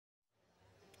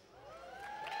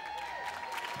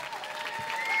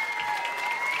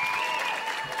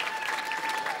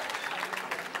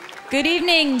Good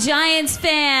evening, Giants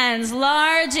fans,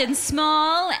 large and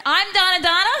small. I'm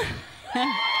Donna.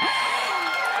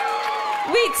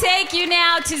 We take you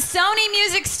now to Sony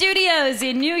Music Studios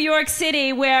in New York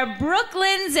City, where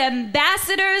Brooklyn's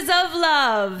ambassadors of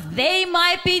love, They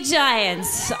Might Be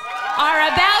Giants, are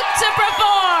about to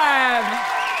perform.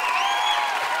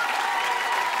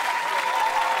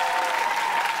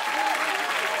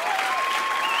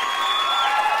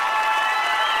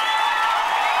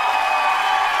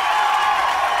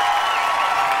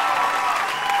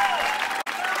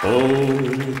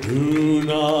 Oh, do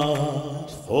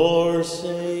not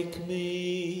forsake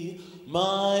me,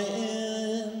 my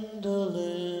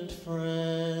indolent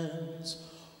friends.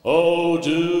 Oh,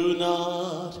 do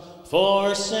not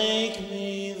forsake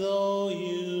me, though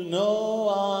you know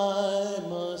I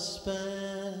must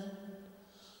spend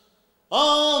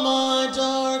all my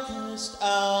darkest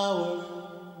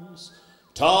hours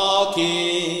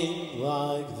talking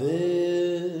like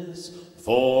this,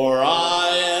 for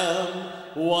I am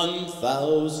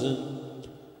 1,000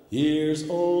 years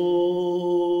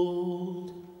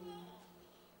old.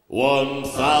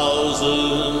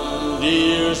 1,000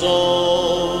 years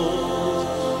old.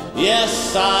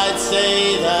 Yes, I'd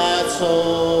say that's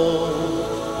old.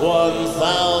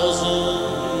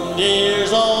 1,000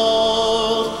 years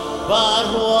old.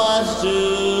 But what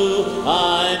do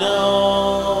I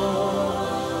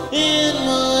know? In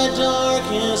my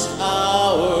darkest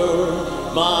hour,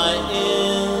 my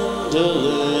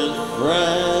indolent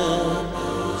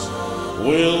friends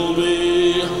will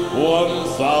be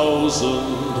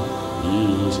 1,000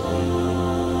 years old.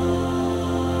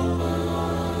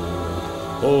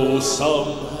 Oh,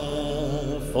 some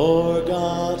have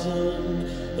forgotten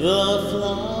the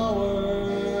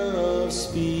flower of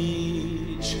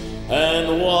speech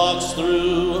and walks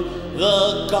through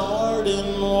the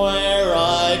garden where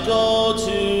I go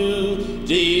to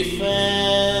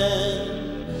defend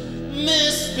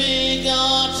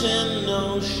misbegotten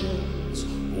notions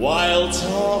while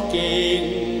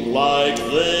talking like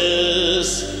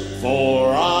this,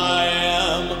 for I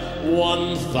am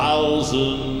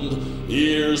 1,000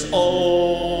 years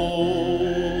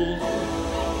old.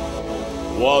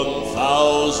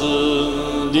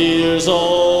 1,000 years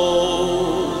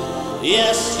old.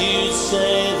 Yes, you'd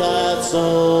say that's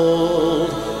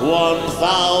old.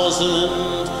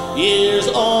 1,000 years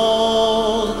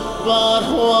old. But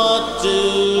what do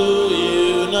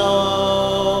you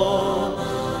know?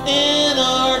 In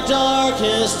our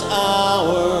darkest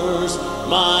hours,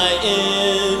 my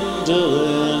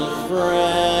indolent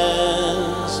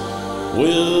friends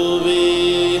will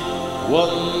be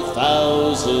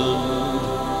 1,000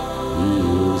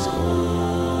 years old.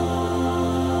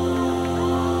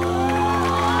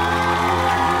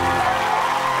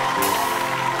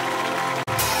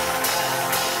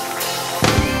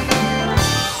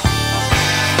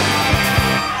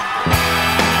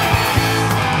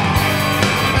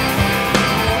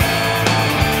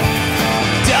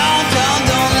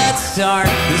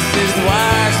 Start. This is the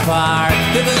wire part.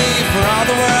 They believe for all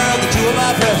the world that you are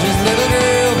my precious little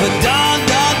girl. But don't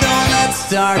let's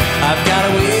start. I've got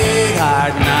a weak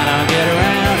heart and I don't get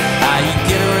around how you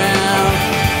get around.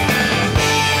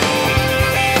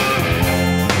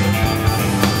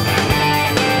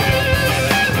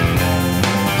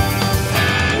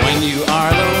 When you are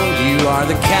alone, you are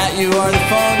the cat, you are the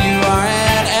phone, you are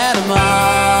an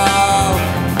animal.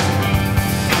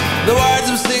 The words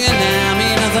I'm singing now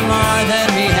mean nothing more than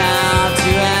me out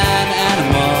to an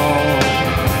animal.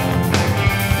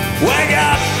 Wake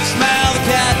up, smell the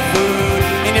cat food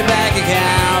in your bank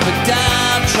account, but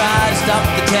don't try to stop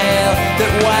the tail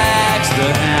that wags the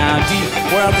hound. Deep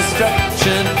world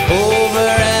destruction over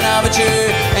an overture,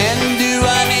 and do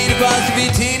I need a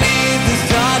positivity? Need this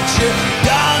torture?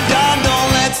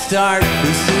 Don't let's start.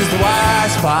 This is the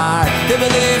wise part. They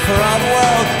believe for all the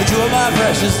world that you are my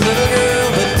precious little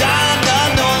girl, but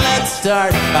don't let's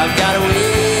start. I've got a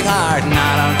weak heart and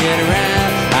I don't get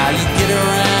around how you get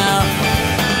around.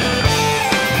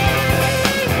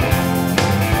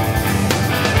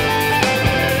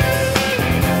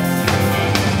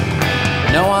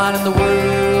 No one in the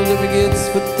world ever gets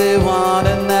what they want,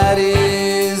 and that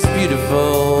is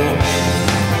beautiful.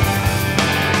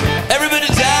 Everybody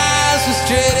dies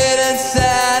frustrated and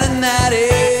sad, and that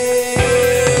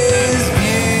is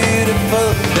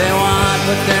beautiful. They want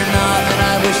what they're not, and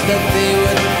I wish that they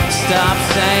would stop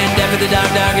saying deputy dog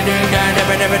dog a ding dong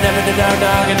deputy dog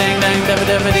dog a ding dang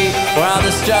deputy for all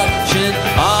destruction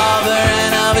over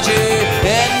and over you.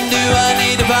 And do I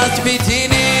need a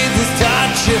positivity? Need this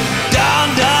touch?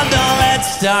 Don't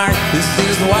let's start. This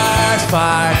is the worst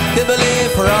part. They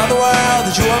believe for all the world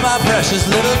that you are my precious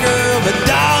little girl, but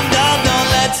don't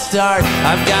start.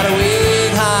 I've got a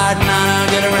weak heart and I don't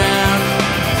get around.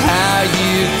 How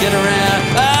you get around?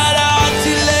 I don't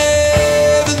to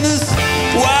live in this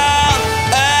wild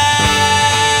earth.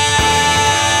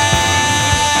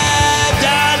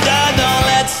 Don't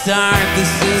let's start.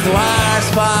 This is the wire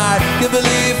spot. You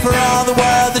believe for all the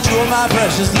world that you are my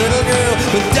precious little girl.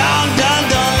 But don't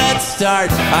let's start.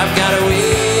 I've got a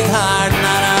weak heart and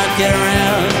I don't get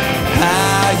around.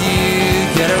 How you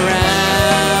get around?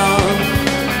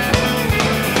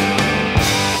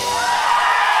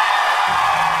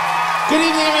 Good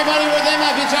evening, everybody. We're They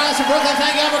Might Be Giants from Brooklyn.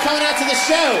 Thank you all for coming out to the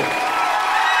show.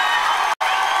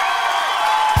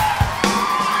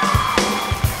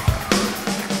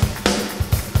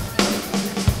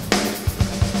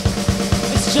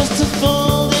 It's just a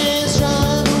full day's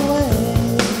drive away.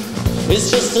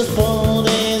 It's just a full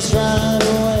day's drive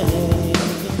away.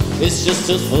 It's just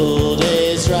a full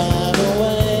day's drive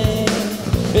away.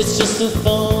 It's just a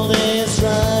full day's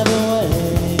drive away.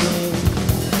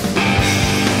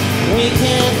 We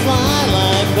can't fly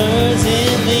like birds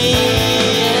in the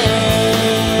air.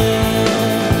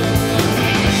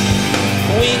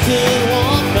 We could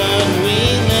walk, but we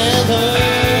never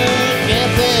get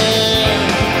there.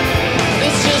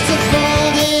 It's just a full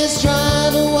day's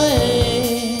drive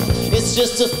away. It's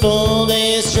just a full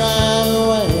day's drive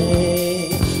away.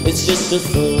 It's just a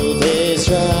full day's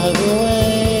drive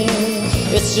away.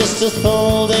 It's just a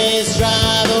full day's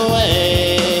drive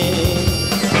away.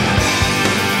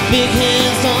 Big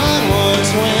hands on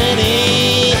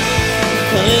 120,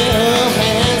 little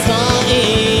hands on E.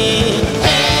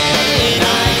 Hey,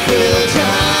 NyQuil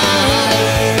driver,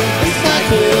 it's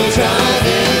NyQuil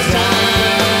driving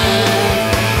time.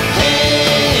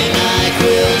 Hey,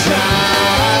 NyQuil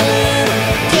driver,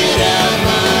 get out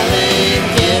my lane,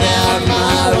 get out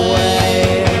my way.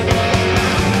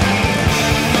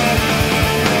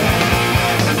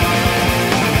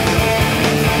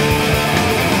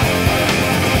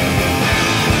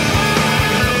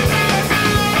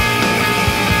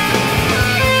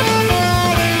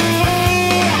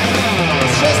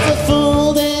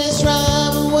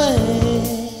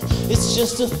 It's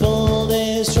just a full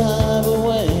day's drive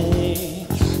away.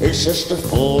 It's just a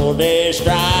full day's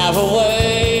drive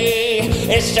away.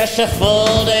 It's just a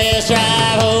full day's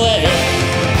drive away.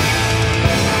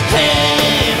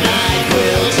 Hey,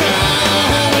 NyQuil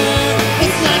driver,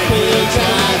 it's NyQuil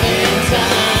driving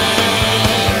time.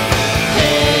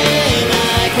 Hey,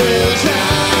 NyQuil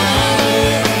driver,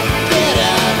 get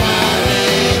out my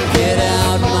lane, get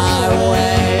out my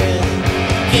way,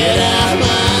 get out my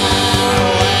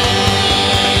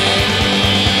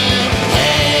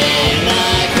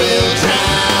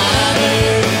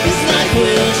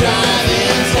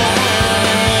driving time.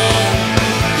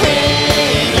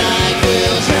 Hey,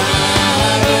 NyQuil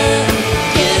driver,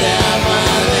 get out my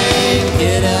lane,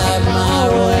 get out my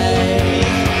way,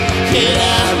 get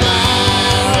out my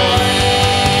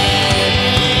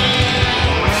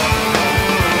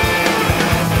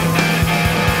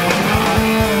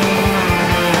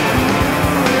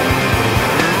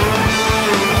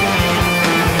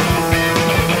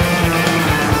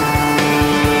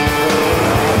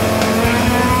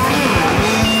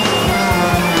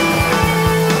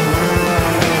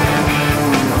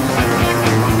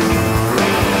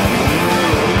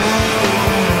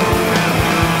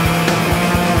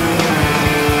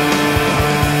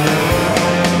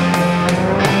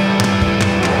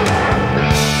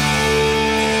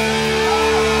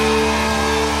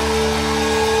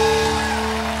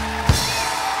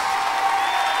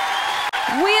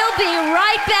We'll be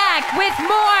right back with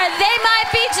more They Might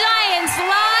Be Giants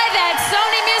live at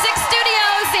Sony Music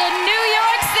Studios in New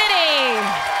York City.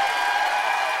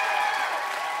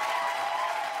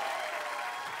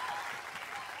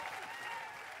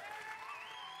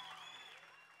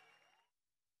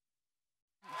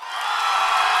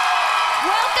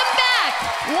 Welcome back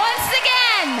once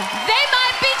again, They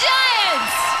Might Be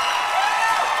Giants.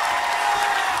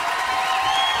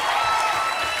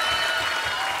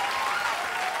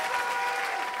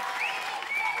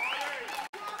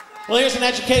 Well, here's an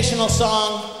educational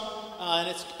song, and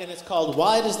it's called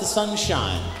 "Why Does the Sun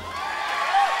Shine?"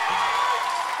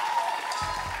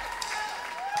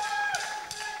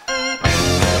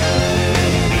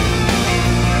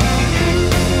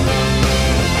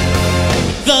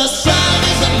 The sun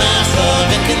is a mass of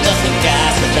incandescent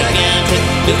gas, a gigantic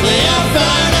nuclear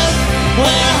furnace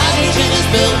where hydrogen is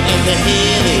built into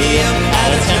helium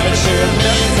at a temperature of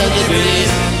millions of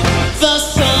degrees. The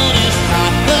sun is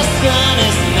hot, the sun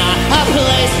is not a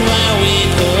place where we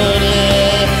could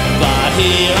live. But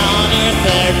here on Earth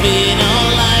there'd be no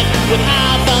life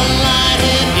without the light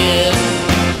it gives.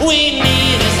 We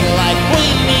need its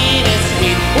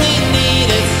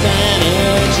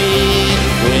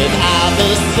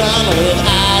the sun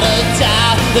without a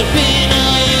doubt. There'd be no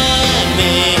you and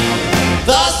me.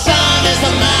 The sun is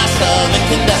the mass of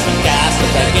incandescent gas, the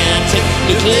gigantic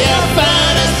nuclear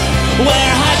furnace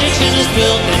where hydrogen is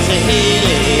built into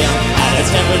helium at a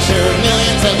temperature of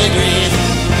millions of degrees.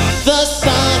 The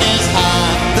sun is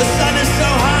hot. The sun is so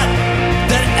hot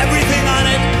that everything on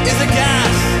it is a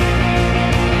gas.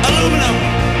 Aluminum,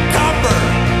 copper,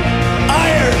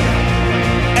 iron,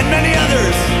 and many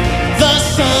others. The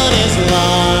sun is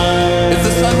large. If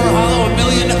the sun were hollow, a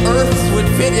million Earths would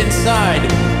fit inside,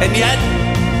 and yet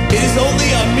it is only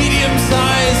a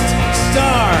medium-sized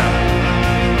star.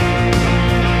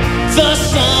 The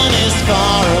sun is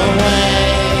far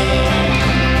away.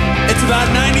 It's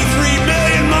about 93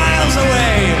 million miles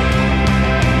away,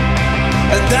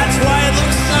 and that's why it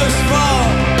looks so small.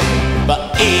 But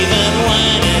even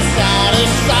when it's out of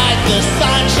sight, the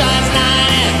sun shines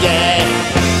night and day.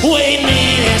 We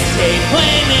need its heat, we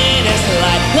need its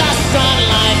light, the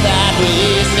sunlight that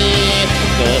we see.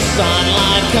 The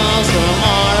sunlight comes from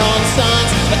our own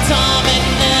sun's atomic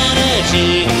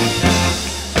energy.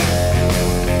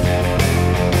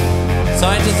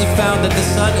 Scientists have found that the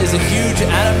sun is a huge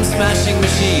atom-smashing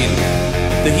machine.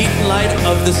 The heat and light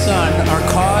of the sun are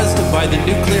caused by the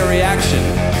nuclear reaction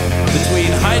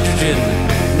between hydrogen,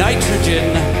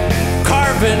 nitrogen,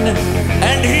 carbon,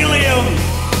 and helium.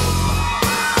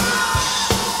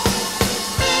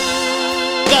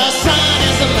 The sun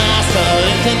is a mass of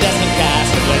incandescent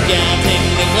gas, a gigantic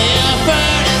nuclear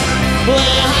furnace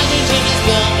where hydrogen is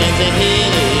built into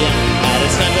helium at a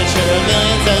temperature of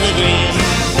millions of degrees.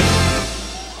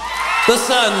 The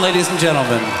sun, ladies and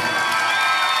gentlemen.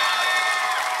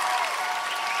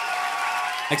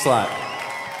 Thanks a lot.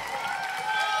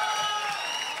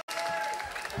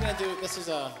 We're gonna do, this is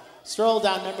a stroll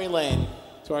down memory lane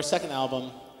to our second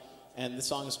album, and the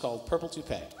song is called Purple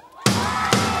Toupee.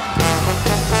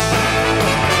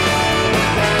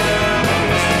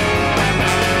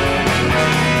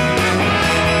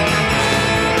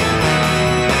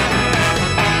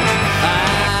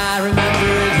 I remember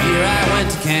a year I went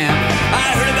to camp.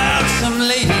 I heard about some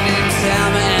lady named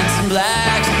Selma and some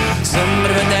blacks.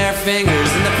 Somebody put their fingers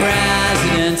in the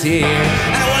president's ear,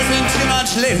 and it wasn't too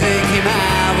much later they came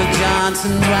out with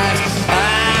Johnson's wax.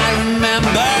 I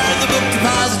remember the book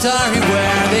depository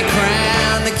where they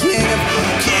crowned the king of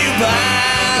Cuba.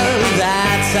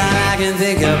 That's all I can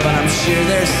think of, but I'm sure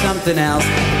there's something else.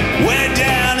 Way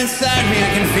down inside me, I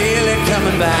can feel it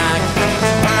coming back.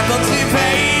 Purple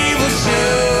toupee will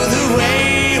show the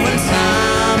way when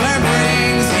summer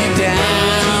brings you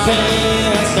down.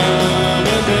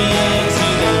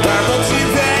 Purple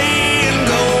toupee and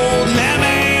gold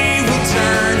lame will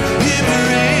turn your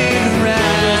brain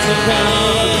around.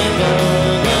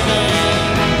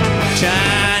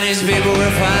 Chinese people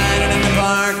were fighting in the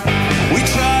park. We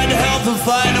tried to help them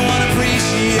fight, no one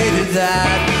appreciated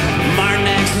that. Martin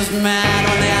X was mad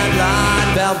when they outlawed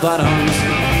bell-bottoms.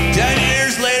 10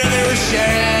 years later they were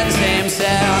sharing the same cell.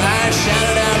 I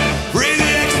shouted out, bring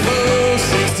the Expo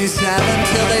 67,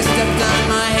 till they stepped on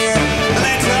my hair and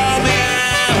they told me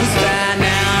I was bad.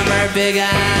 Now I'm very big,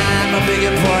 I'm a big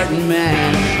important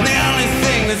man. The only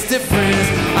thing that's different is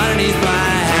underneath my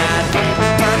hat.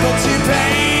 Purple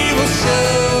toupee will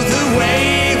show the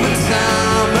way when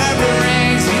summer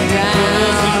brings you down.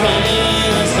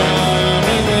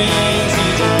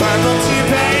 Purple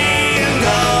toupee and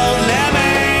gold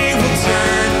lame will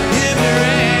turn your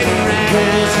brain around.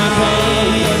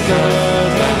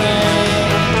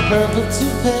 Purple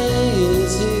toupee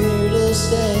is here to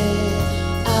stay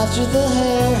after the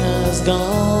hair has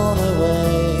gone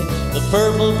away. The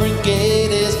Purple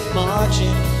Brigade is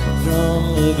marching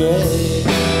from the grave.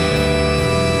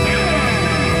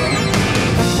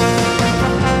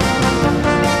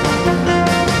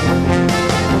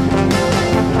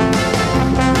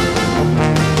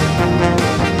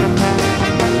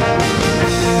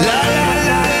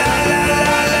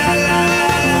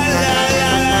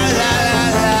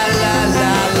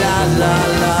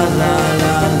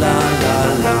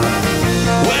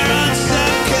 We're on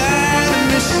some kind of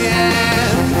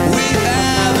mission. We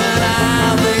have an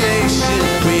obligation.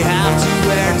 We have to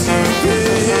wear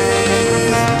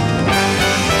toupees.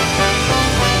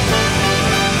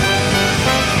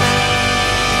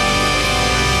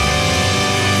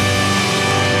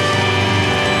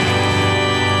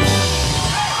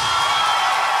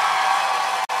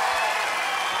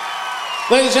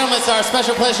 Ladies and gentlemen, it's our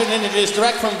special pleasure to introduce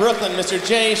direct from Brooklyn, Mr.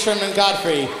 J. Sherman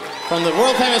Godfrey from the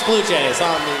world famous Blue Jays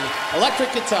on the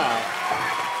electric guitar.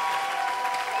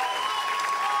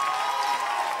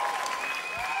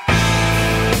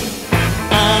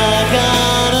 I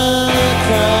got a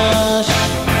crush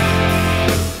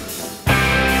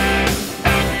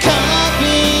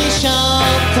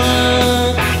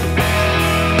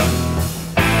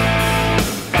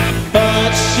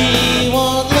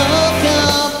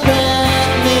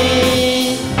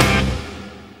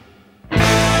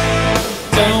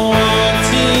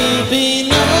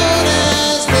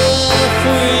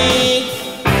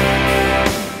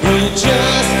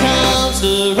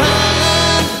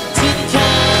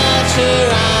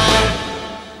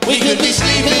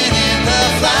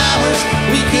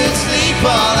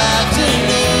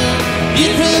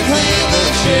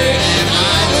Venture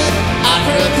Island, I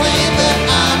proclaim that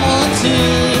I'm one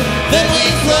too. Then we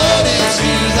floated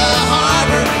to the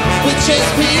harbor with chess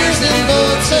piers and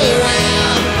boats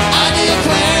around. I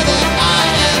declare that I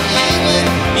am England,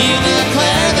 you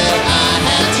declare that I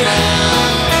have drowned.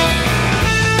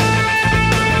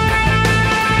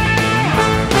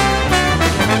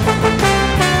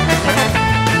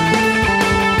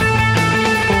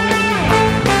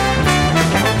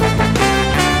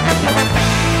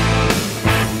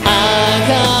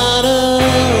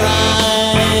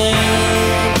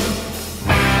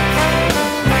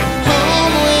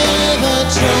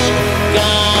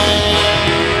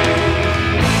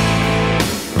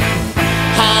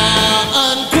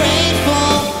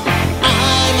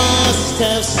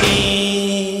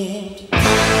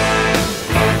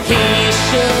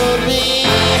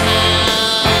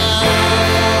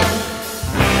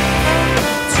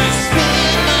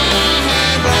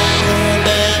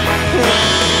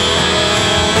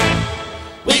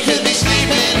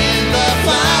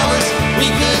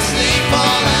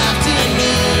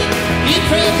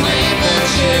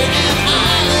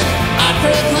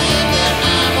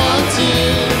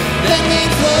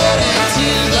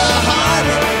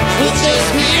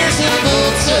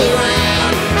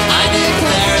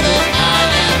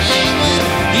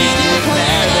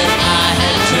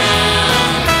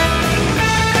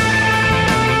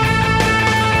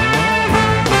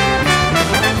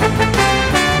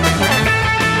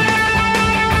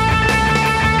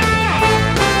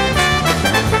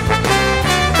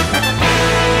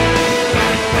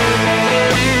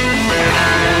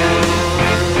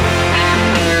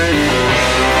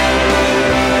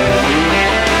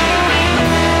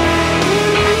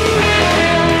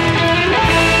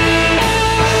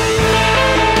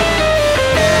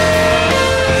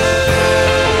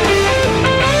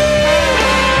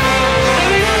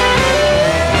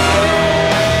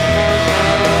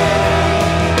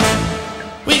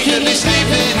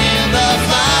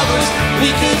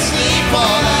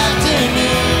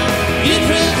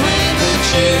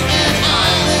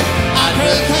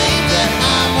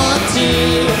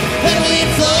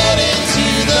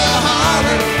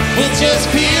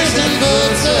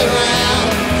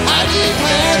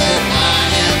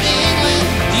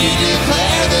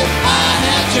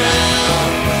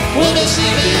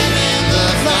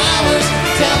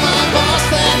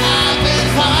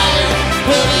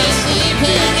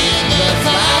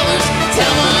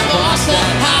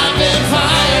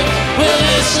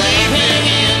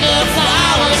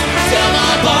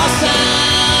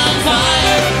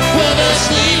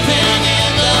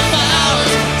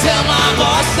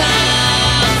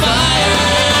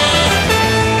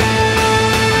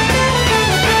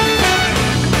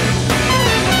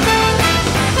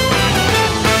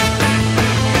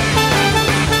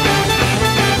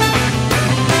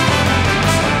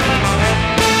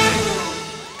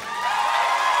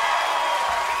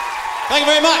 Thank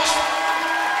you very much.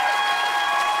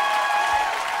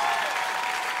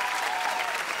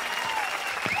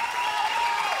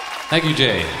 Thank you,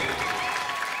 Jay.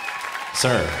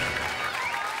 Sir.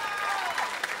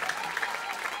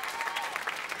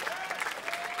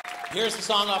 Here's the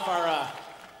song off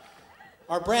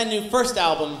our brand new first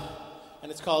album, and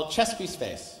it's called Chess Piece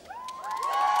Face.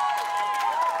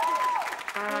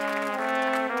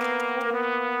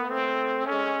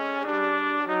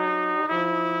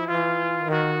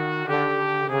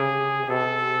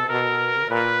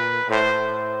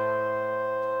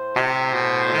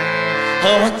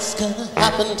 What's gonna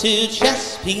happen to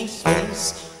Chess Piece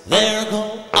Face? There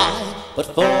go I, but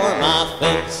for my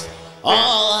face,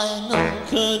 all I know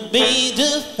could be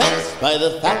defaced by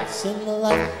the facts in the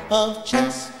life of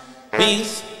Chess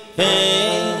Piece Face.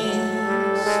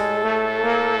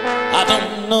 I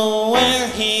don't know where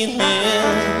he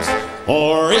lives,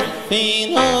 or if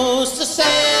he knows to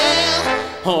sail,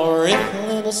 or if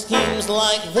little schemes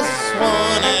like this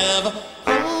one ever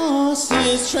cross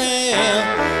his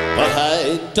trail. But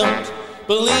I don't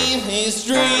believe he's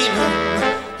dreaming,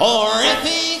 or if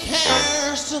he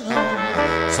cares to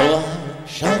know, so I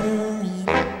shudder in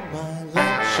my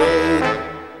lampshade.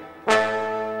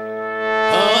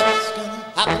 What's gonna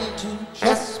happen to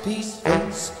Chess Piece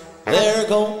Face? There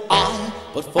go I,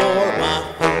 but for my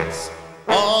face,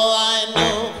 all I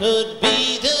know could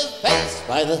be defaced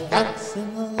by the facts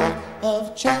in the life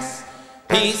of Chess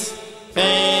Piece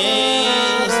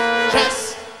Face.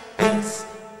 Chess Piece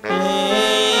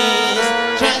Face.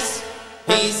 Chess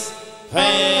Piece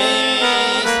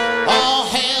Face. All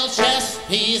hail Chess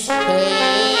Piece Face.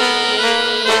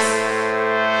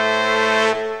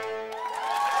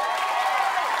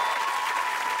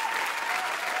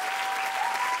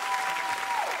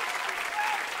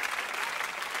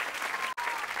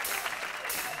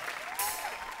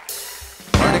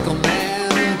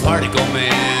 Particle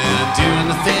man, doing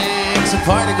the things a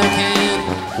particle can.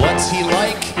 What's he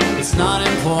like? It's not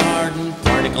important.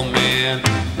 Particle man,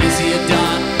 is he a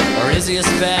dot or is he a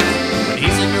speck? When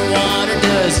he's in your water,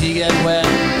 does he get wet?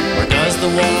 Or does the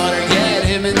water get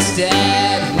him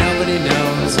instead? Nobody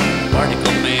knows.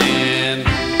 Particle man.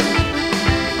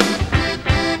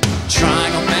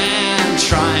 Triangle man,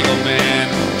 triangle man.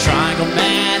 Triangle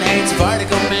man hates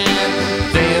particle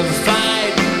man. They have a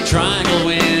fight, triangle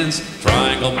wins.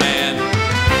 Triangle man.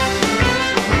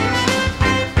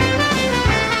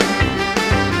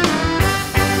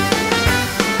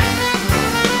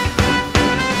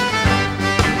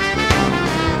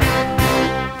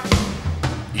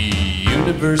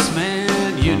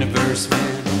 Universe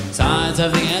man, size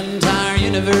of the entire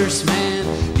universe man,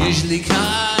 usually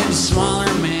kind of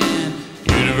smaller man.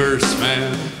 Universe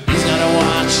man, he's got a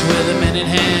watch with a minute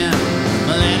hand,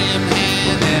 millennium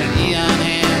hand, and an eon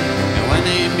hand, and when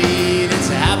they meet, it's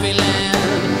a happy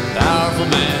land. Powerful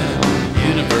man,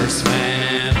 universe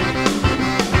man.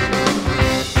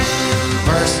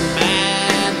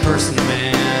 Person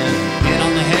man, hit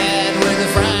on the head with a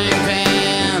frying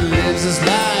pan, lives his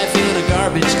life in a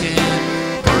garbage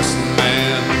can. Person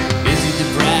man, is he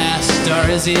depressed or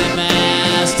is he a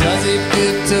mess? Does he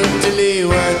feel totally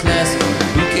worthless?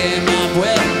 Who came up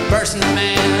with person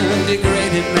man,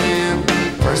 degraded man?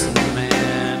 Person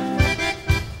man.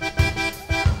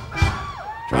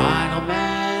 Triangle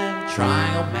man,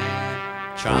 triangle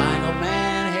man. Triangle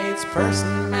man hates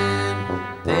person man.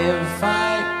 They have a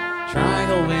fight,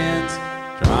 triangle wins.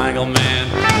 Triangle man.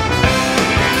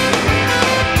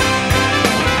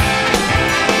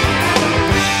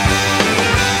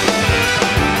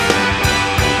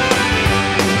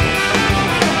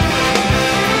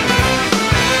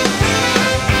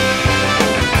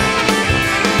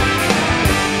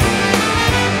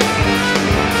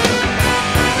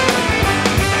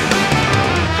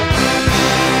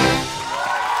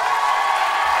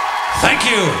 Thank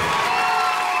you.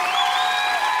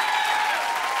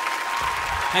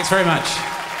 Thanks very much.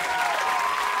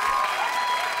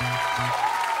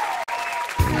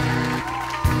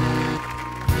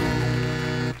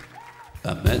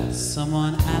 I met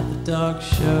someone at the dog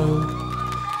show.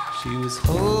 She was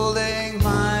holding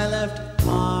my left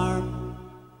arm,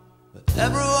 but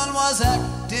everyone was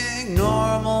acting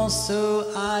normal,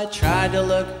 so I tried to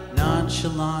look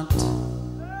nonchalant.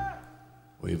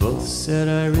 We both said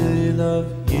I really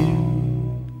love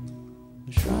you.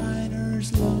 The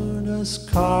Shriners loaned us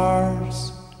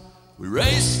cars. We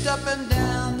raced up and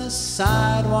down the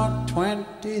sidewalk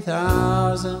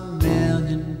 20,000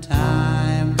 million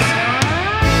times.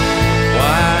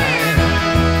 Why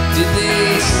did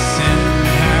they send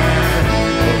her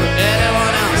over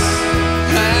anyone else?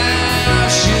 How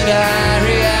should I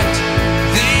react?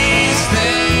 These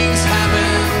things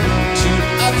happen to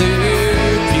other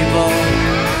people.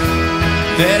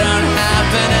 They don't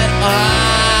happen at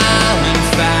all. In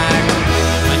fact,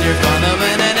 when you're fond of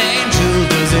an angel,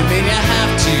 does it mean you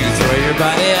have to throw your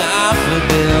body off a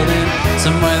building?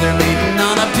 Somewhere they're meeting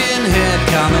on a pinhead,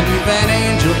 calling you an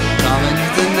angel, calling you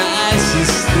the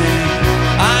nicest thing.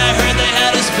 I heard they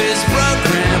had a space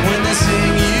program. When they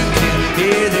sing, you can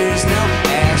hear there's no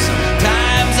air.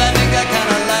 Sometimes I think I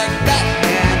kinda like that,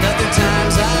 and other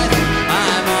times I think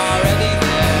I'm already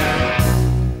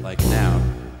there. Like now.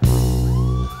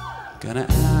 Gonna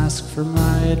ask for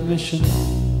my admission.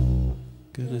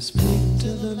 Gonna speak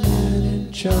to the man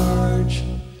in charge.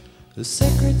 The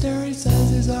secretary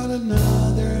says he's on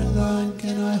another line.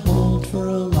 Can I hold for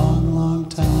a long, long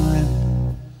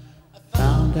time? I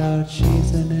found out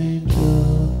she's an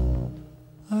angel.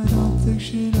 I don't think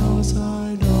she knows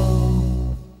I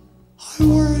know. I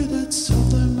worry that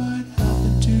something might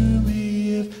happen to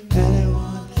me if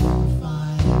anyone ever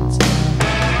finds out.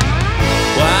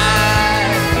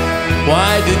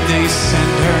 Why did they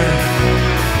send her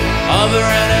over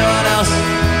anyone else?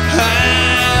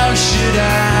 How should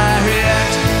I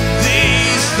react?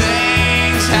 These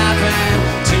things happen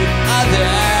to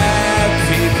other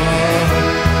people.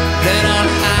 They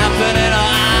don't happen at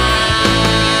all.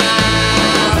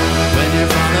 When you're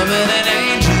fond of an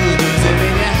angel, does it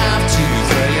mean you have to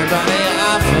throw your body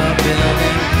off a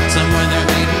building? Somewhere they're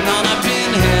meeting on a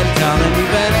pinhead, calling you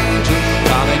an angel,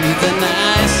 calling you the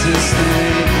nicest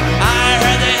thing. I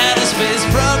heard they had a space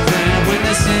program. When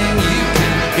they sing, you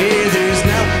can hear there's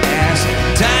no air.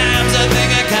 Sometimes I think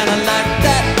I kinda like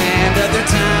that, and other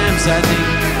times I think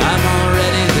I'm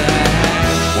already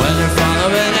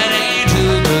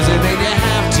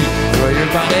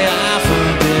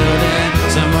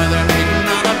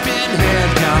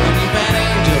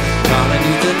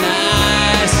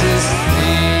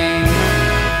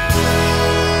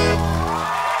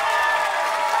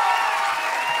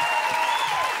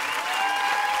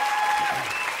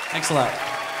Thanks a lot.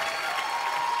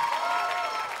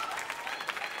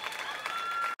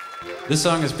 This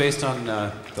song is based on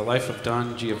the life of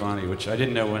Don Giovanni, which I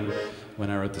didn't know when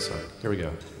I wrote the song. Here we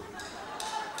go.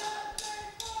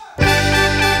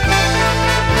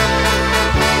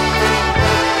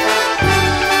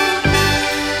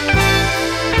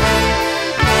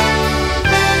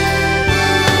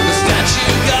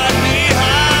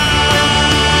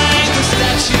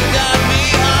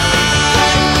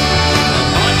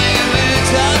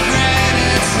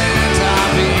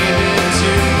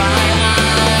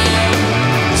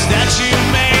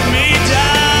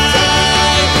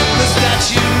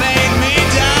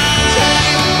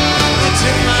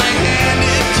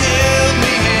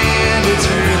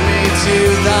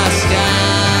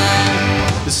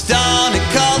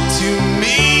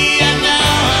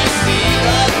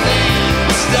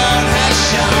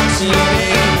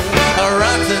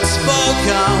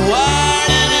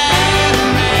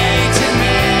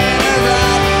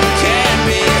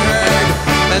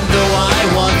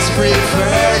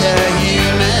 Preferred a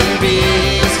human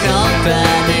being's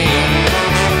company.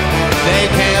 They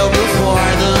pale before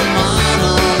the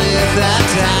monolith that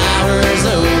towers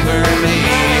over me.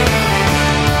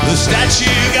 The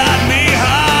statue got me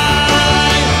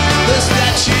high. The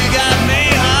statue got me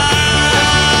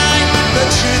high. The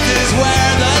truth is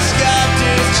where the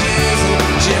sculptor's chisel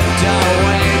chipped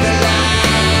away the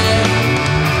line.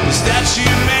 The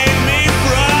statue made me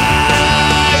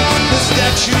fry. The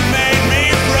statue made me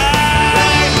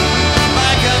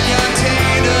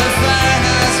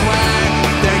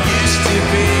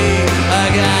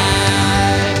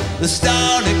the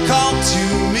stone had come to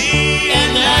me,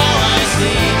 and now I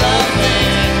see the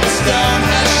thing the stone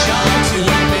has shown to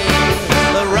me.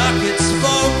 The rocket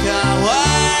spoke a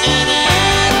word, and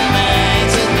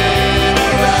animates, and then a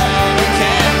roar that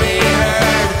can't be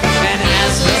heard. And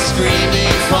as the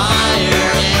screaming fire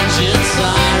engine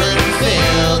siren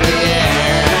filled the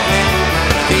air,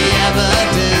 the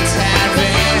evidence had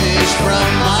vanished from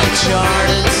my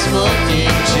charred and smoking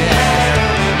chair.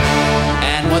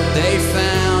 And what they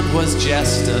found was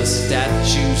just a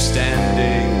statue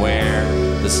standing where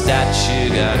the statue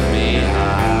got me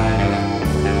high.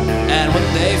 And what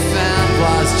they found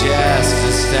was just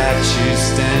a statue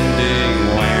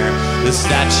standing where the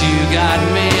statue got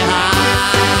me high.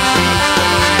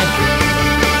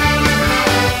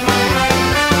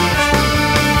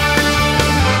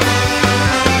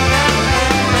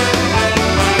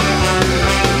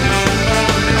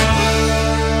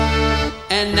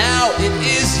 And now it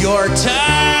is your turn.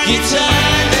 You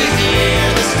turn to hear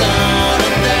the stone,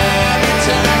 and then you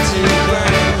turn to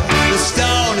burn. The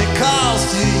stone, it calls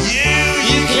to you.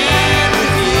 You can't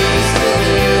refuse to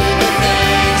do the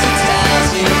things it tells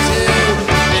you to.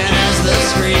 And as the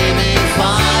screaming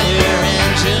fire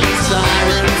engine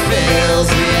siren fills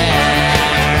the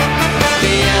air,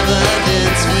 the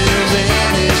evidence will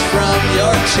vanish from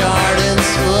your charred and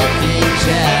smoking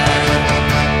chair.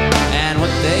 And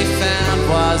what they found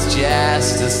was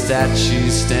just a statue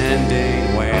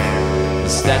standing where the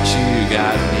statue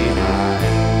got me high.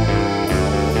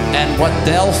 And what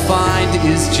they'll find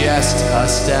is just a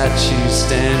statue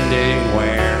standing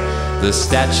where the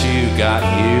statue got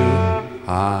you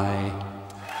high.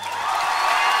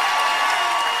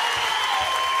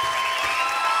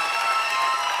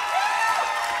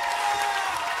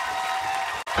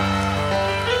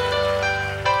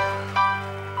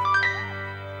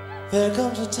 There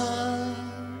comes a time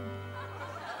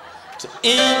to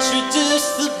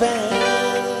introduce the band.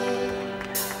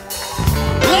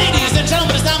 Ladies and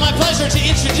gentlemen, it's now my pleasure to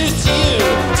introduce to you,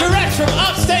 direct from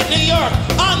upstate New York,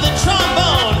 on the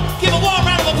trombone, give a warm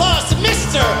round of applause to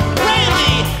Mr.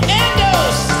 Randy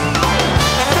Andos.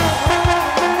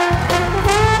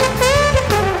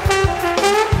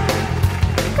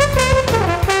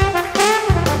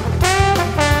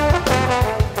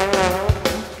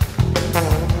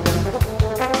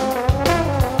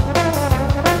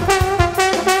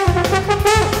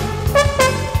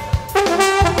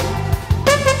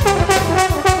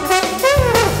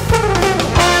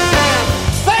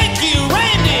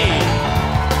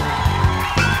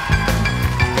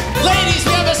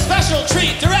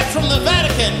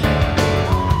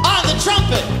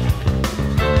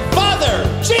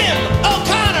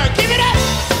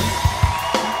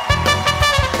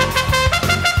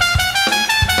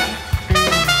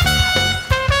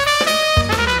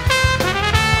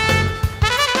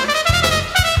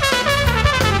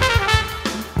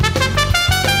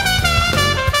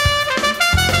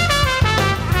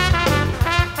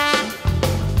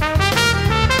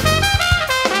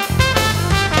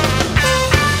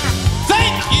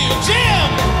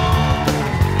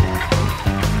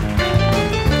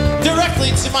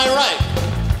 to my right.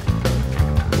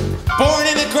 Born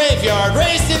in a graveyard,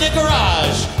 raised in a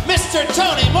garage. Mr.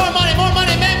 Tony, more money,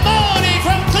 Mamoni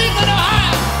from Cleveland, Ohio.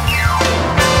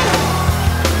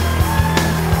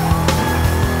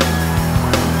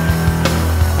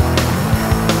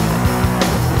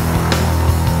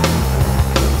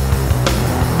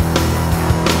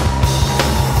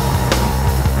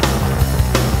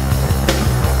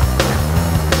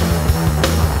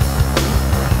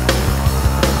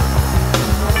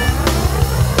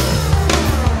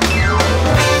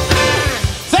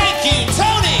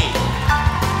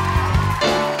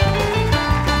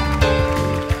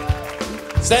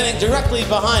 Standing directly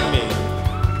behind me,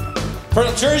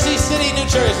 from Jersey City, New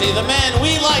Jersey, the man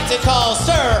we like to call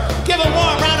Sir. Give a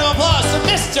warm round of applause to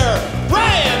Mr.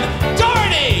 Brian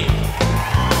Doherty.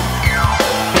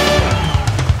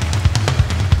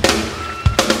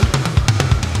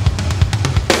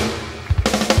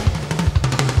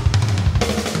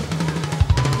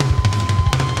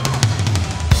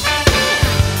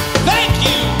 Thank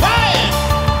you, Brian.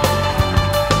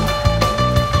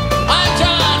 I'm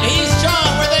John, he's John.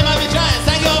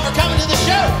 Thank you all for coming to the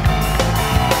show.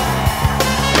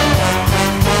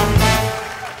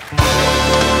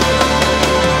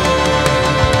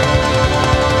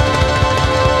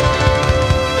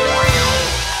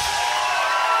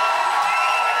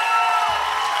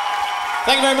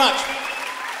 Thank you very much.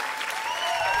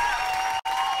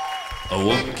 A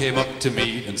woman came up to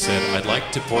me and said, I'd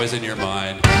like to poison your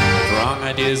mind with wrong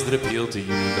ideas that appeal to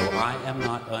you, though I am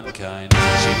not unkind.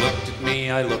 She looked at me,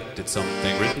 I looked at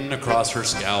something written across her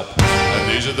scalp,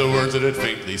 and these are the words that it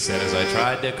faintly said as I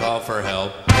tried to call for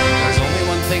help. There's only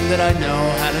one thing that I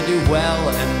know how to do well,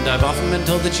 and I've often been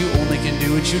told that you only can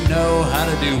do what you know how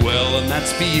to do well, and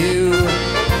that's be you.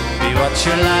 Be what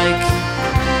you're like,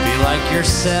 be like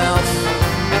yourself.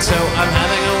 And so I'm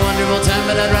having a wonderful time,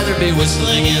 but I'd rather be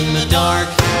whistling in the dark,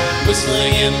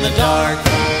 whistling in the dark,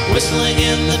 whistling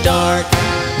in the dark,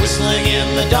 whistling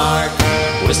in the dark,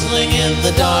 whistling in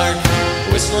the dark,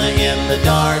 whistling in the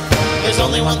dark. There's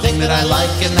only one thing that I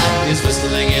like, and that is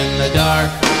whistling in the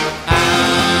dark.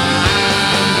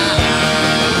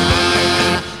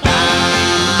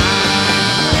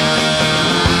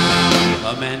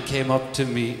 A man came up to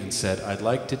me and said, I'd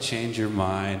like to change your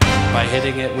mind by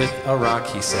hitting it with a rock,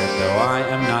 he said, though I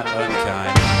am not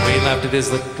unkind. We laughed at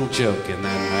his little joke, and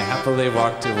then I happily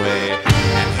walked away and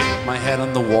hit my head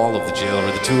on the wall of the jail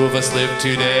where the two of us live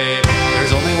today.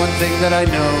 There's only one thing that I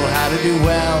know how to do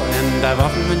well, and I've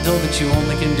often been told that you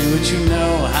only can do what you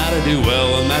know how to do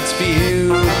well, and that's be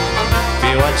you.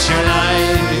 Be what you're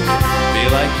like, be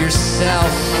like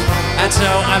yourself. And so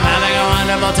I'm having a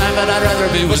wonderful time, but I'd rather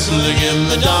be whistling in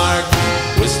the dark,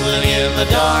 whistling in the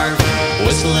dark,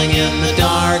 whistling in the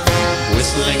dark,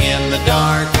 whistling in the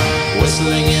dark,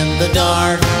 whistling in the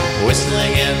dark,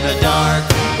 whistling in the dark.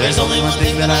 There's only one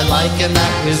thing that I like, and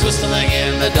that is whistling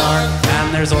in the dark.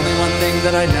 And there's only one thing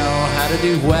that I know how to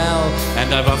do well,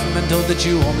 and I've often been told that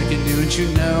you only can do what you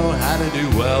know how to do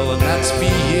well, and that's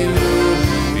be you.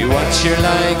 Be what you're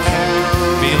like,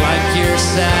 be like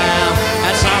yourself.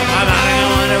 And so I'm having a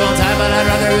wonderful time, but I'd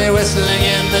rather be whistling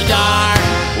in the dark,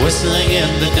 whistling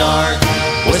in the dark,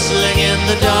 whistling in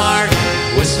the dark,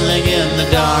 whistling in the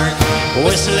dark,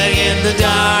 whistling in the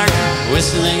dark,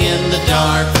 whistling in the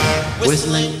dark,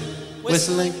 whistling,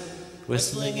 whistling,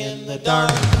 whistling in the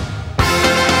dark.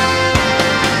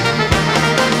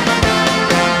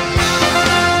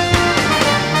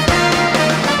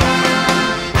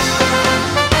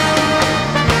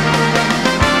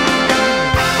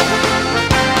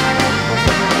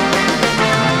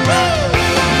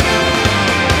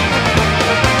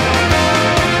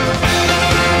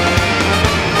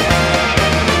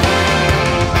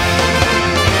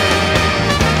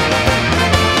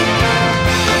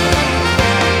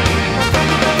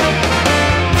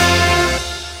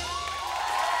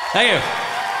 Thank you.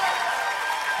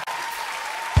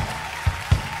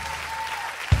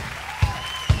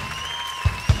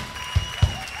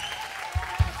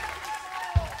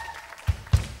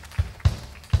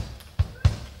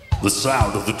 The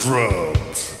sound of the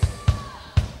drums.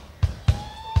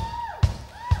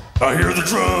 I hear the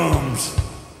drums.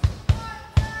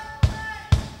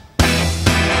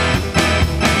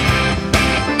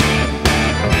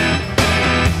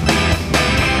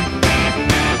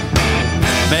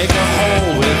 Make a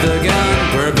hole with a gun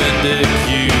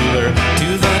perpendicular to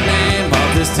the name of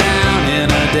this town in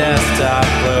a desktop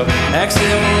glow. Exit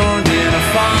wound in a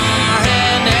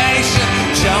foreign nation,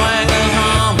 showing a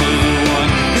humble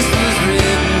one. This was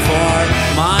written for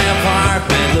my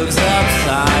apartment, looks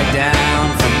upside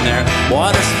down from there.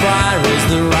 Water spirals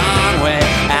the wrong way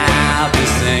out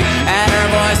this thing, and her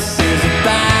voice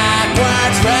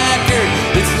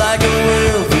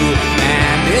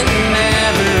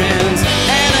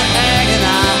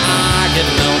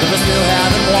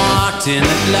walked in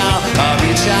the glow of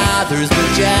each other's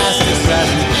majestic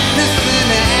presence.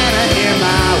 Listen and I hear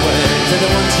my words are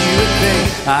the ones you would think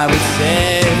I would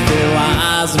say if it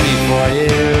was me for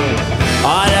you.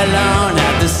 All alone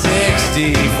at the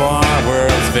 64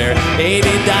 World's Fair, 80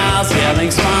 dolls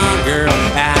yelling small girl.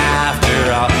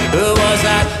 After all, who was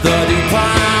at the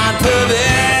DuPont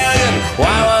Pavilion?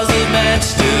 Why was the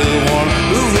bench too warm?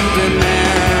 Who had been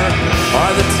there?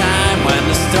 Or the time when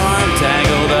the storm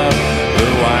tangled up the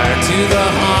wire to the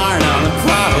horn on the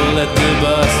pole at the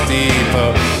bus depot,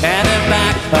 and the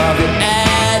back of the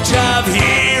edge of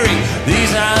hearing. These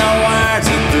are the words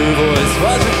that the voice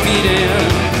was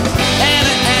repeating.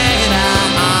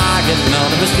 Getting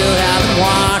older, but still haven't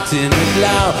walked in the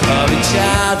glow of each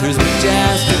other's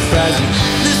majestic presence.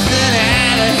 Listen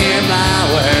and I hear my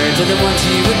words are the ones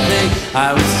you would think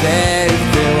I would say if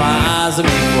there was a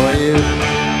me for you.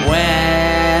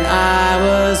 When I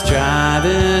was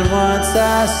driving once,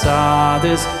 I saw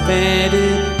this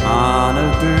painted on a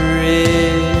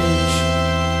bridge.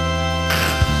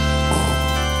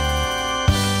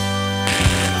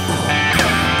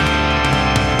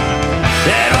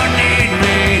 They don't need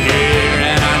me here,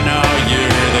 and I know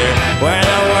you're there, where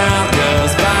the world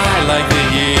goes by like the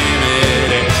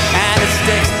humid air, and it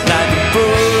sticks like a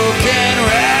broken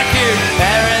record.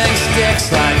 Everything sticks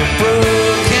like a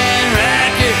broken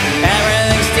record.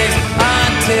 Everything sticks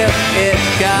until it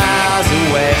goes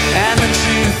away. And the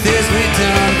truth is we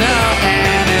don't know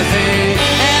anything.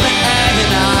 And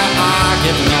I are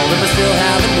getting older, but still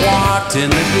haven't walked in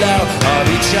the glow of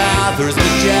each other's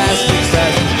majestic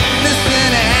presence.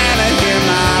 Listen and I hear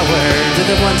my words are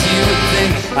the ones you would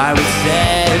think I would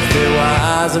say if there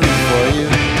was a me for you.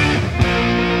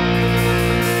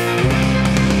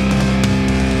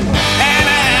 And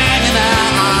I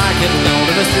are getting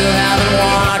older, but still haven't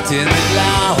walked in the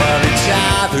glow of each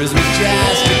other's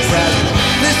majestic presence.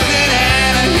 Listen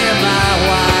and I hear my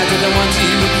words are the ones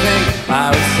you would think I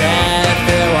would say if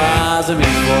there was a me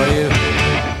for you.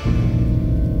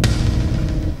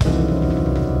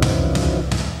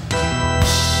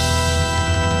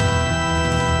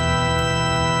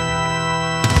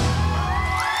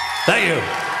 Thank you.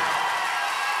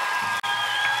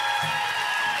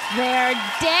 They're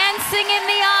dancing in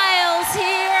the aisles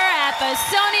here at the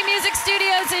Sony Music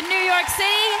Studios in New York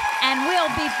City, and we'll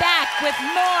be back with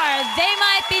more They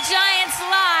Might Be Giants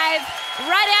live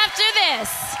right after this.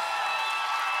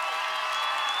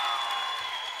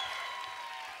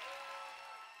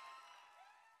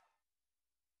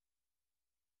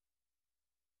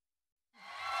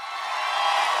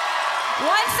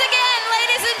 Once again,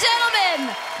 ladies and gentlemen,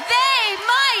 They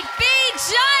Might Be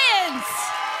Giants!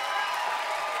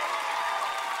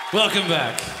 Welcome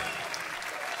back.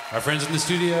 Our friends in the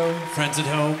studio, friends at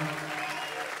home.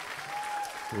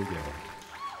 Here we go.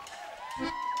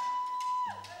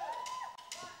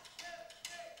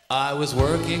 I was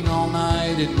working all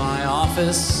night in my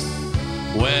office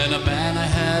when a man I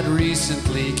had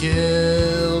recently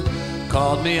killed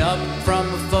called me up from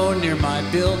a phone near my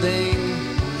building.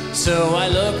 So I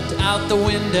looked out the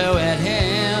window at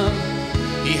him.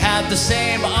 He had the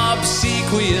same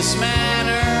obsequious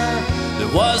manner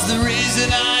that was the reason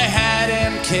I had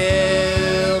him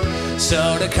killed.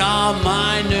 So to calm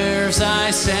my nerves,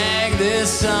 I sang this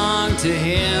song to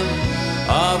him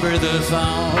over the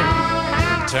phone.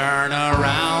 Turn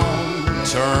around,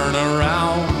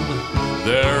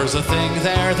 there's a thing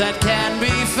there that can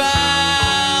be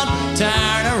found.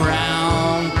 Turn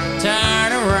around,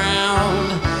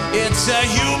 it's a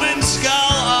human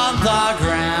skull on the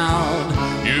ground.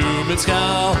 Human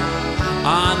skull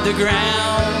on the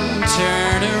ground.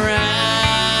 Turn around.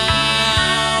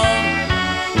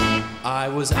 I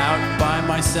was out by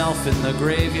myself in the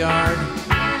graveyard.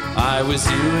 I was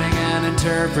doing an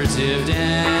interpretive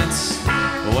dance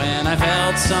when I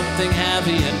felt something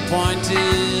heavy and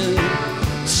pointed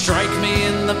strike me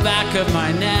in the back of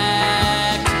my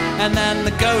neck. And then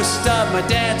the ghost of my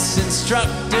dance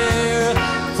instructor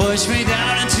pushed me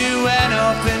down into an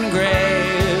open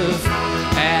grave.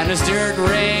 And as dirt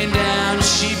rained down,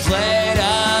 she played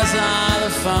us on the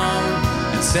phone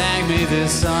and sang me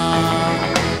this song.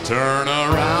 Turn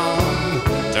around,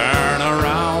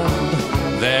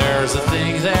 there's a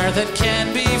thing there that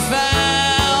can be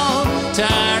found.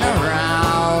 Turn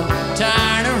around,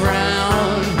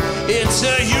 it's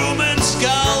a human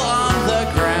skull on the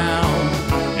ground.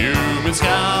 Human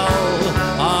skull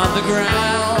on the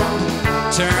ground.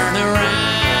 Turn around.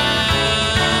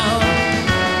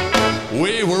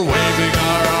 We were waving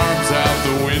our arms out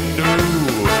the window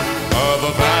of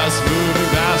a fast-moving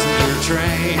passenger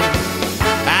train,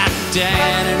 acting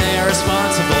in an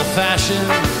irresponsible fashion,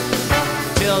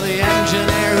 till the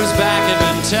engineer whose back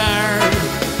turn,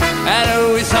 and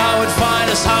who we thought would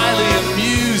find us highly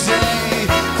amusing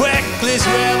quickly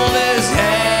swiveled his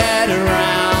head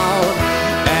around,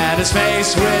 and his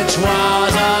face, which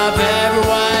was a very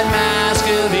white mask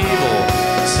of evil,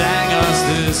 sang us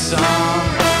this song.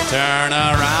 Turn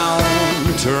around,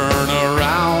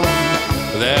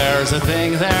 there's a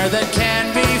thing there that can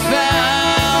be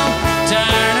found.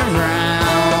 Turn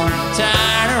around,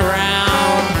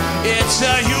 it's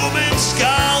a human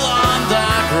skull on the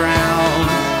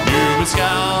ground. Human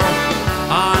skull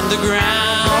on the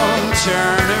ground.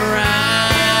 Turn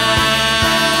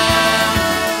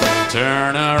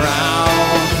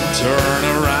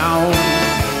around,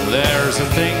 there's a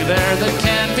thing there that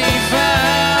can be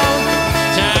found.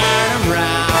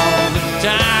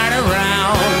 Turn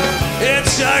around,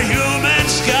 it's a human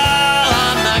skull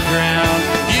on the ground.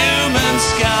 Human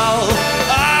skull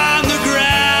on the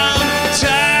ground.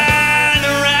 Turn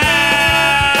around.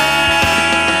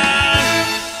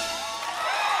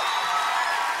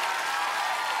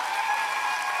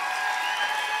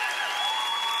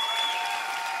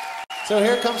 So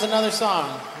here comes another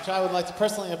song, which I would like to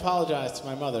personally apologize to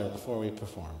my mother before we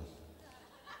perform.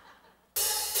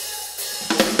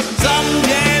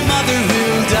 Someday mother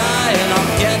will die and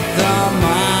I'll get the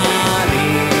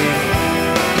money.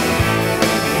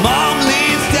 Mom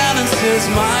leans down and says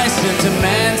my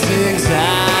sentiments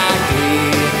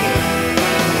exactly.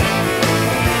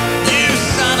 You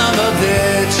son of a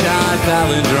bitch, I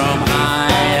palindrome I.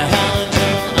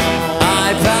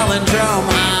 Palindrome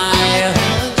I.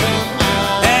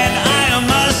 And I am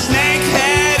a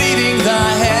snakehead eating the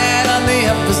head on the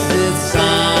opposite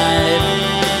side.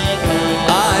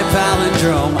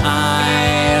 Palindrome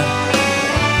I.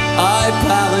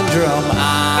 Palindrome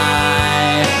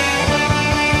I.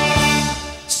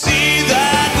 See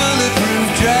that bulletproof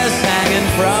dress hanging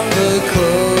from the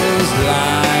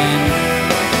clothesline.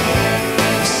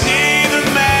 See the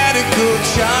medical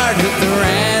chart with the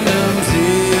random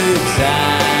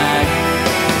zigzag.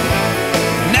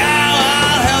 Now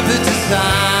I'll help it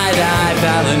decide.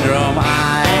 Palindrome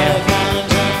I.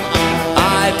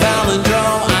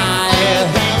 Palindrome I.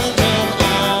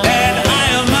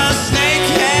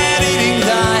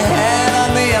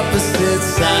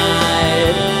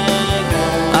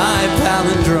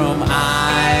 Palindrome I.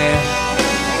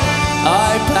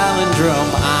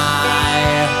 Palindrome I.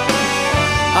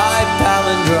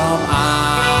 Palindrome I.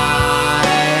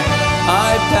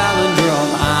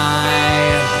 Palindrome I.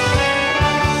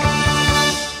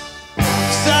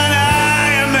 Son, I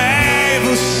am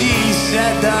able, she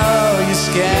said, though you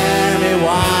scare me,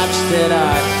 watch that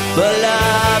I.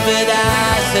 Beloved,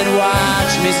 I said,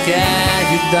 watch me scare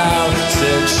you, though.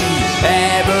 Said she,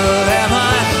 able am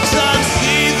I. Son,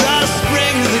 see the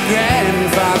springs, the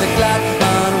grandfather clock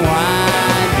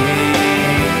unwinding.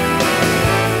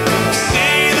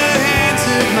 See the hands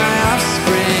of my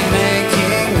offspring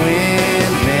making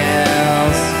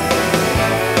windmills.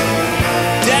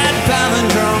 Dad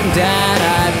palindrome, Dad,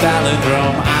 I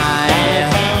palindrome I.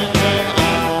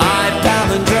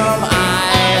 Palindrome I.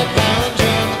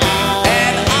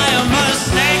 And I am a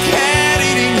snakehead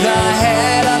eating the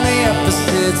head on the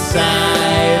opposite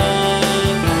side.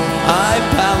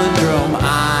 Palindrome I.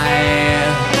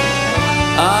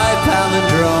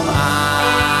 Palindrome I.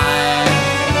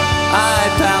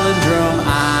 Palindrome I.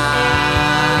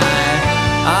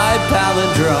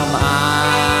 Palindrome I.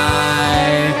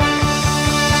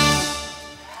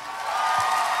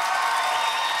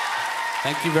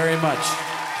 Thank you very much.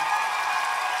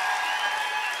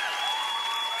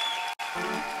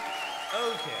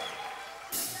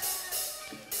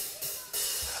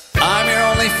 I'm your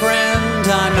only friend,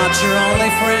 I'm not your only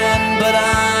friend, but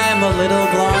I'm a little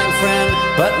glowing friend.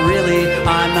 But really,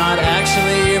 I'm not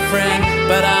actually your friend,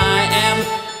 but I am.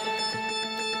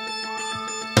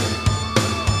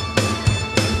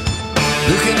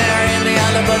 The canary in the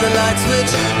island by the light switch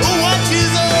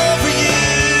watches over you.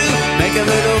 Make a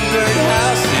little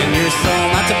birdhouse in your soul,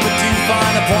 not to put too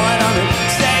fine a point on it.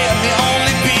 Say I'm the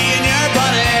only bee in your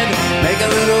bonnet. Make a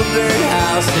little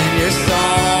birdhouse in your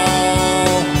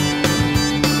soul.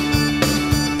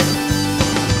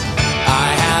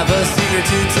 A secret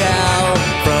to tell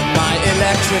from my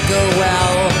electrical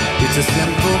well. It's a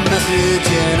simple message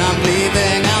and I'm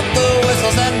leaving out the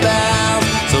whistles and bells.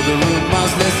 So the room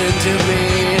must listen to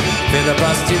me,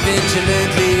 filibuster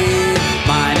vigilantly.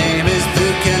 My name is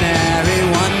Blue Canary,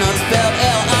 one not spelled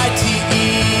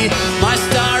L-I-T-E. My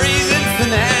story's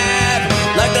infinite,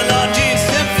 like the Lord Jean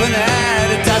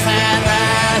Symphony. It doesn't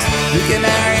rest. Blue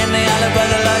Canary in the island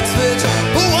by the light switch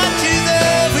who watches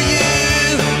over you.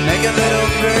 Make a little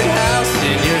birdhouse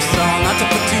in your song, not to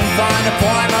put too fine a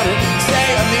point on it. Say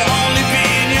I'm the only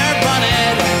bee in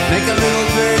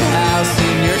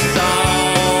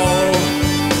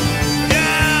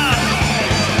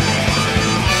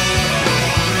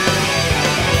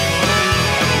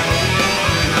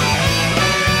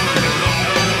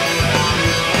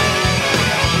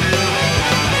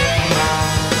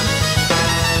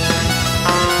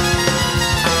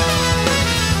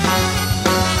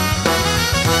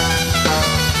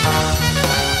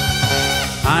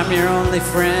only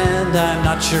friend. I'm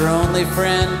not your only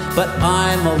friend, but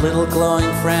I'm a little glowing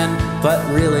friend. But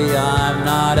really I'm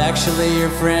not actually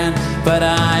your friend, but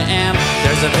I am.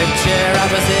 There's a picture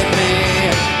opposite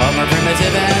me of my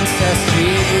primitive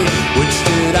ancestry, which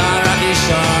stood on rocky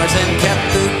shores and kept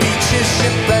the beaches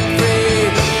shipwreck free.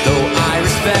 Though I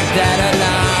respect that a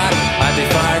lot, I'd be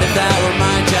fired if that were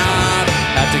my job.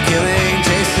 After killing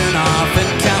Jason off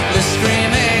and countless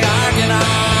screaming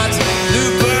Argonauts, new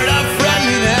bird of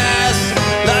friendliness,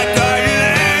 like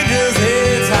guardian angels,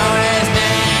 it's always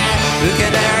mad. The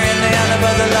canary in the end of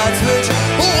the light switch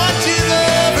watches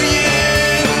over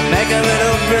you. Make a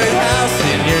little birdhouse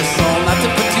in your soul, not to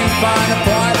put too fine a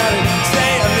point on it. Say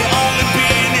I'm the only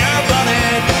bee in your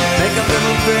bonnet. Make a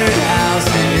little birdhouse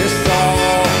in your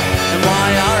soul, and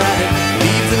while you're at it,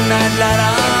 leave the night light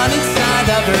on inside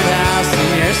the birdhouse in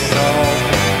your soul.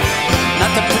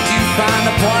 Not to put too fine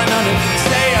a point on it.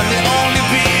 Say I'm the only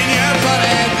bee in your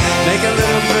bonnet. Make a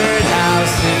little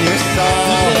birdhouse in your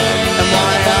soul, and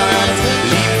while you're at it,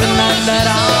 leave the night light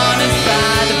on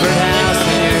inside the birdhouse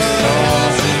in your soul.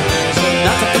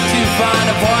 Not to put too fine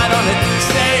a point on it.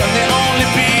 Say I'm the only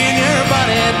bee in your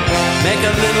bonnet. Make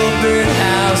a little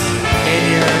birdhouse in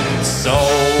your soul.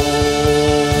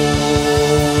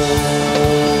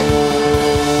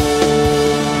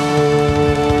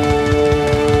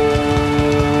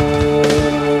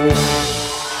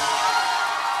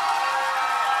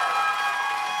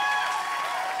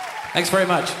 Thanks very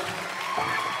much.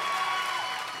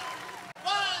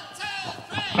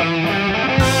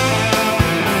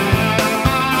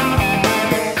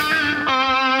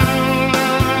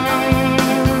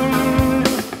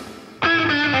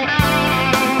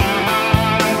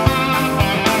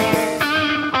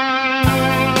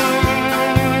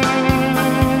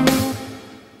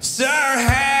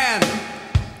 Sirhan,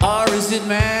 or is it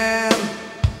man?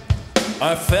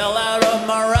 I fell out of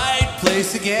my right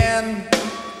place again.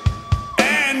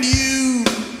 And you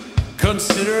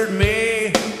considered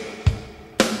me,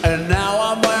 and now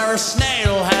I'm where a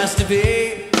snail has to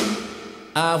be.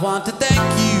 I want to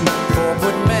thank you for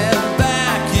putting me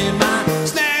back in my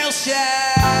snail shell.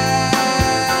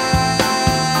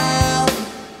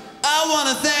 I want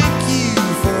to thank you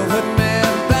for putting me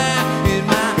back in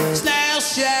my snail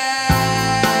shell.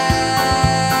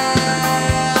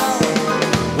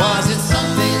 Was it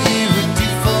something you would do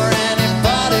for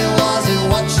anybody? Was it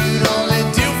what you'd only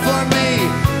do for me?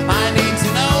 I need to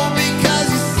know, because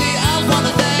you see I want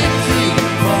to thank you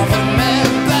for putting me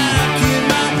back in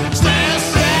my snail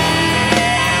shell.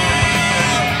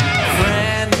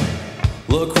 Friend,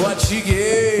 look what you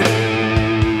gave,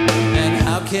 and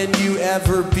how can you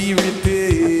ever be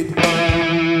repaid?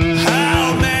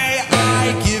 How may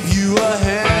I give you a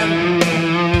hand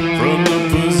from the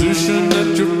position that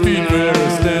your feet were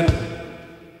stand?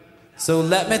 So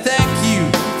let me thank you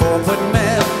for putting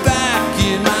me back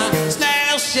in my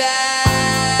snail shell.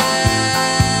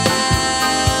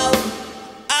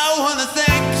 I want to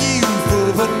thank you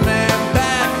for putting me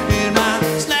back in my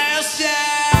snail shell.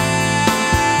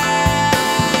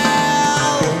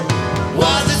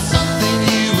 Was it something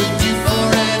you would do for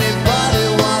anybody?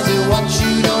 Was it what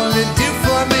you'd only do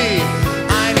for me?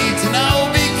 I need to know,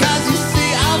 because you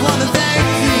see I want to thank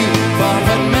you for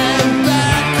putting me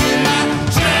back in my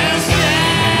snail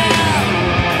shell.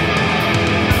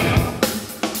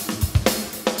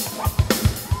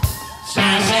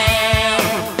 Snail shell.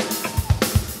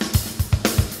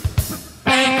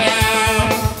 Thank you.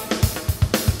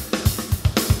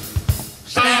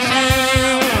 Snail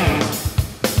shell.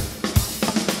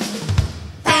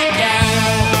 Thank you.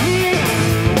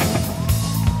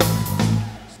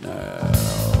 Snail.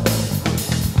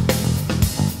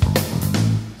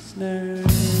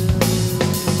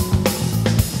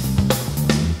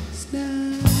 Snail.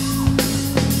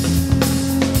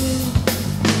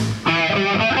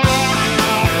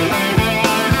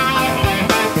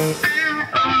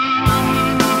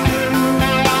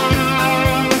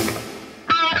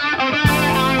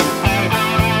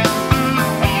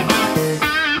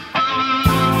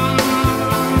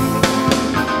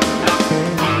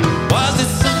 Was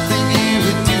it something you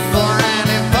would do for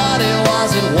anybody?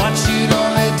 Was it what you'd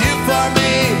only do for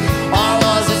me? Or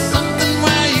was it something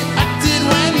where you acted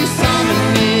when you summoned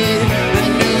me? The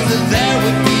news that there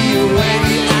would be a way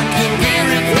I could be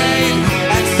repaid,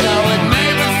 and so it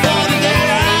made me for today.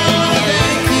 I want to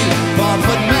thank you for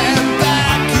putting me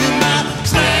back in my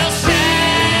snail shell.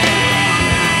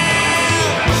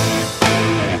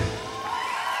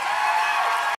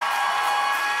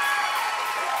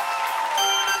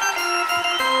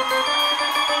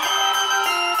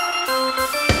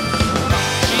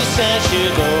 She said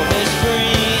she'd go fish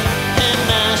free, and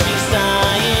now she's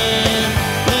dying.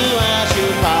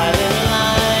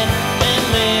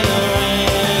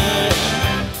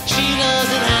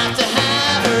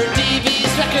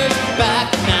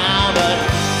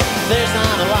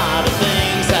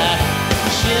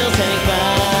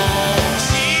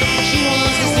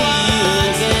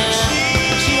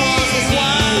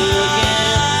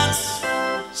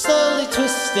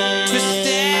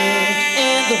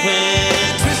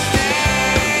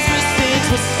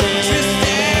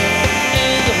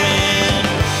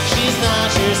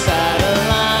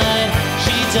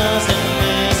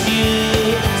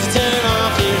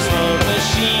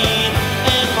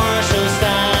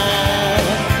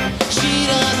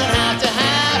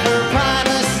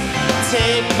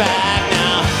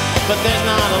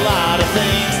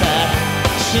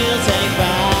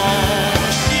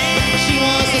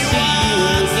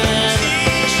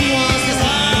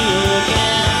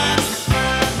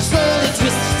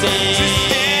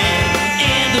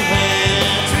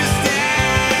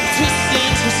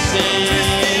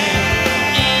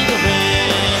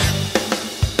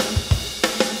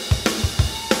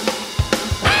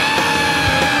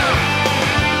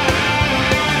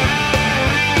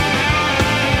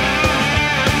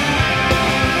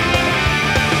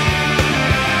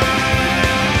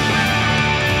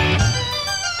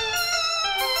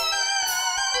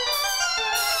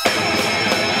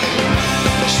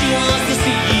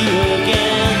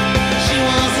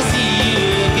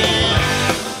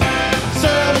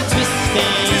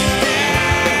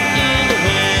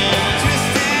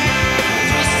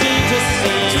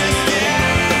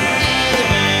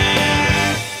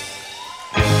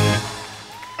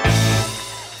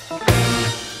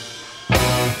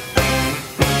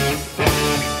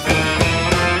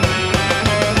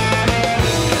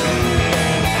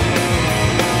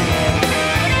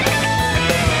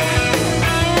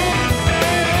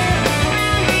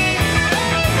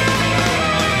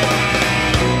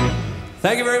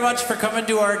 Thank you very much for coming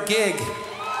to our gig.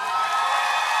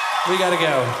 We gotta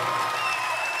go.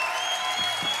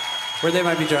 Where They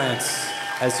Might Be Giants,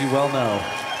 as you well know.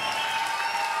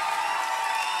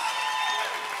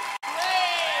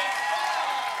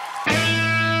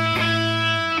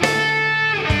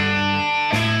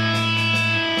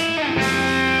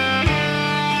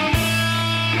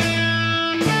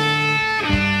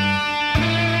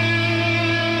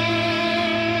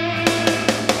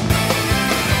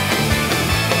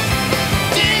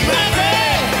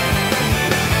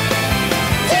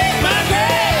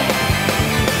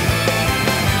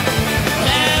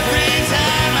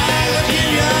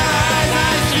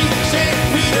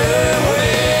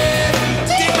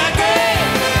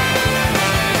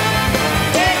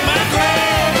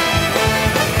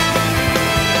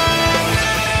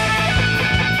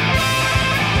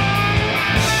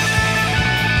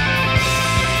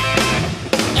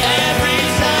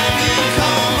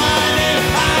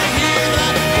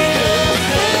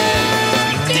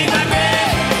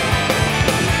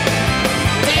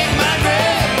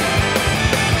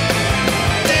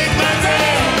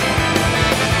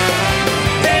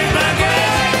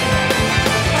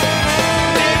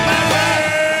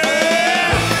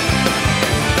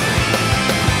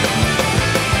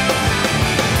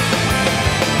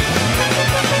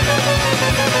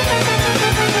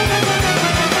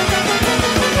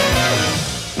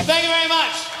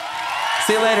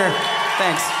 See you later.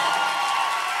 Thanks.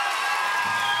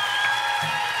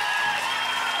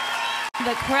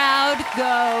 The crowd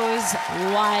goes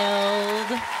wild.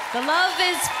 The love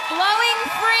is flowing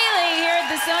freely here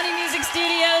at the Sony Music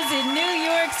Studios in New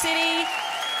York City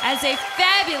as a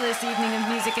fabulous evening of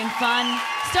music and fun,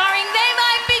 starring They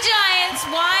Might Be Giants,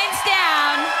 winds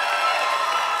down.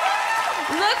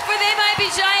 Look for They Might Be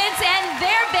Giants and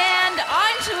their band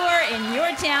on tour in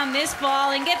your town this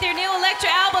fall, and get their new Electra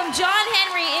album, John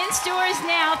Henry, in stores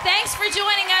now. Thanks for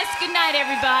joining us. Good night,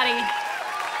 everybody.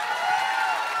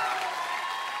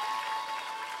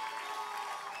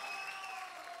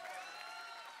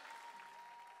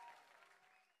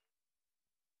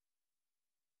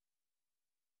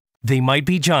 They Might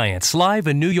Be Giants live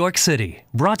in New York City.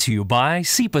 Brought to you by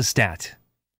Cepastat.